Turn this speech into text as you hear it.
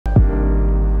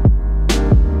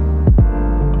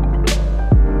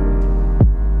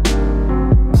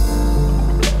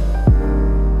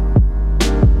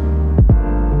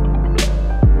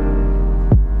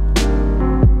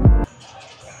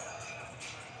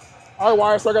All right,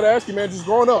 Wyatt, so I got to ask you, man, just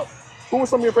growing up, who were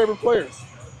some of your favorite players?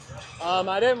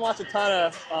 I didn't watch a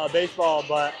ton of baseball,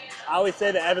 but I always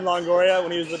say that Evan Longoria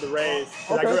when he was with the Rays.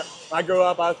 Okay. When I grew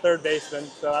up, I was third baseman,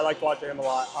 so I liked watching him a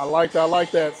lot. I like that. I like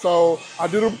that. So I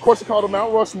do the question called the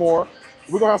Mount Rushmore.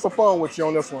 We're going to have some fun with you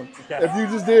on this one. Okay. If you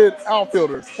just did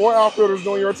outfielders, 4 outfielders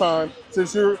during your time,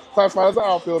 since you're classified as an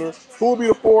outfielder, who would be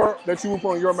the 4 that you would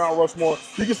put on your Mount Rushmore?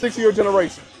 You can stick to your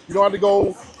generation. You don't have to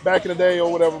go back in the day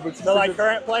or whatever. But So like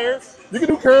current players? You can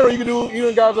do current, or you can do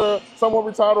even guys that are somewhat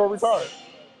retired or retired.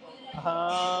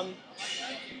 I'll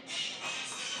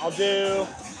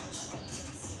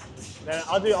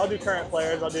do current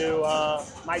players. I'll do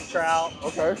Mike Trout.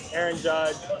 Okay. Aaron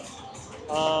Judge.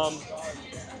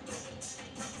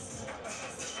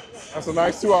 That's a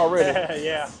nice 2 already.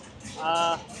 Yeah.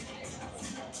 I'll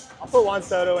put Juan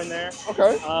Soto in there.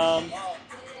 Okay.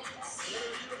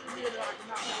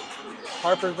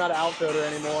 Harper's not an outfielder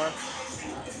anymore.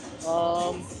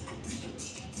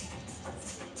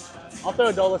 I'll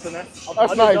throw Adolis in there.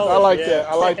 That's nice. I like that.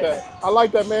 I like that. I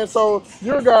like that, man. So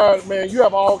you're a guy, man, you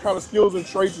have all kind of skills and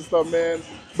traits and stuff, man.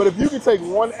 But if you could take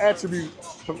one attribute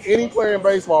from any player in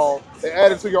baseball and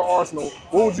add it to your arsenal,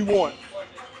 what would you want?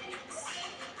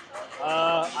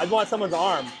 I'd want someone's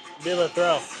arm to be able to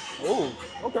throw. Oh,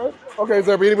 okay. Okay, is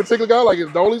there any particular guy, like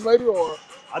it's Dolly's maybe, or?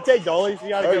 I'll take Dolly's. You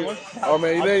got a good one. Oh,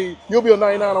 man, you'll be a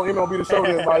 99 on MLB The Show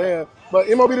then by then. But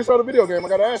MLB The Show, the video game, I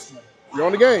got to ask you. You're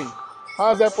on the game.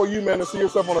 How's that for you, man, to see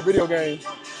yourself on a video game?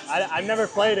 I've never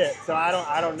played it, so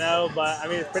I don't know. But, I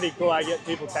mean, it's pretty cool. I get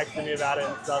people texting me about it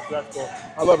and stuff, so that's cool.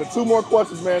 I love it. 2 more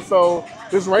questions, man. So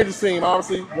this Rangers team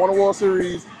obviously won a World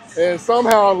Series, and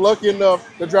somehow lucky enough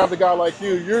to draft a guy like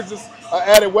you. You're just an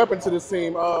added weapon to this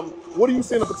team. What do you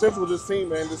see in the potential of this team,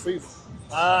 man, this season?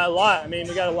 A lot. I mean,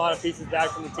 we got a lot of pieces back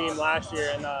from the team last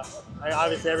year, and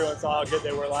obviously everyone saw how good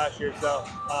they were last year. So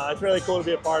it's really cool to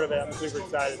be a part of it. I'm super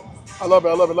excited. I love it.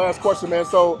 I love it. Last question, man.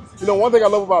 So, one thing I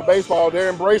love about baseball, they're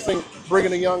embracing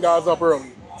bringing the young guys up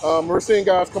early. We're seeing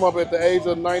guys come up at the age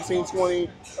of 19, 20.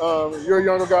 You're a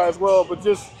younger guy as well, but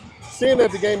just seeing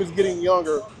that the game is getting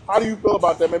younger, how do you feel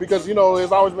about that, man? Because,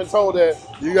 it's always been told that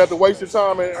you have to waste your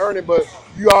time and earn it, but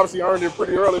you obviously earned it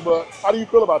pretty early. But how do you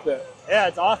feel about that? Yeah,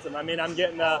 it's awesome. I mean, I'm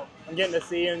getting to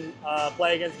see and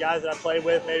play against guys that I played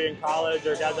with maybe in college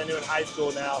or guys I knew in high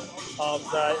school now.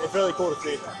 So it's really cool to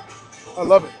see. I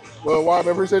love it. Well, Wyatt, I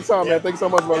appreciate your time, man. Thank you so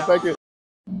much, brother. Thank you.